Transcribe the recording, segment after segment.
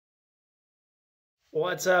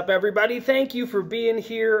What's up, everybody? Thank you for being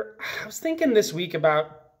here. I was thinking this week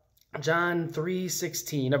about John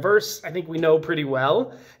 3:16, a verse I think we know pretty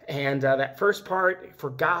well. And that first part, for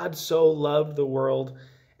God so loved the world.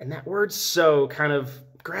 And that word so kind of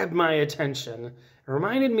grabbed my attention. It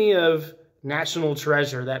reminded me of National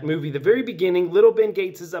Treasure, that movie. The very beginning, little Ben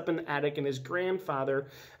Gates is up in the attic and his grandfather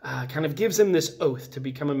kind of gives him this oath to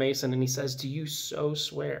become a Mason. And he says, "Do you so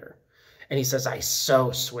swear?" And he says, "I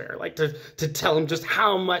so swear," like to tell him just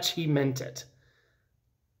how much he meant it.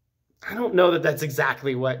 I don't know that that's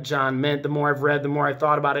exactly what John meant. The more I've read, the more I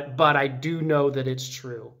thought about it, but I do know that it's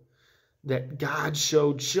true. That God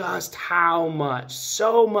showed just how much,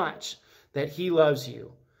 so much, that he loves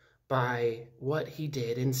you by what he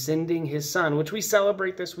did in sending his son, which we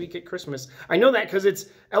celebrate this week at Christmas. I know that because it's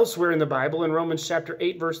elsewhere in the Bible. In Romans chapter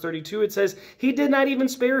 8, verse 32, it says, "He did not even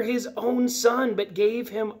spare his own son, but gave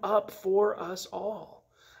him up for us all.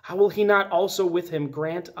 How will he not also with him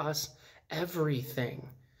grant us everything?"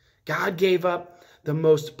 God gave up the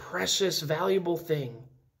most precious, valuable thing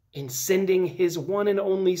in sending his one and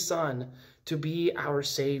only son to be our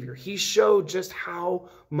Savior. He showed just how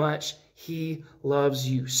much he loves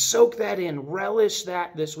you. Soak that in. Relish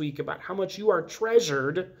that this week about how much you are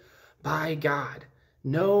treasured by God.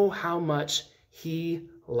 Know how much he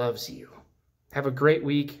loves you. Have a great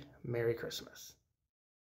week. Merry Christmas.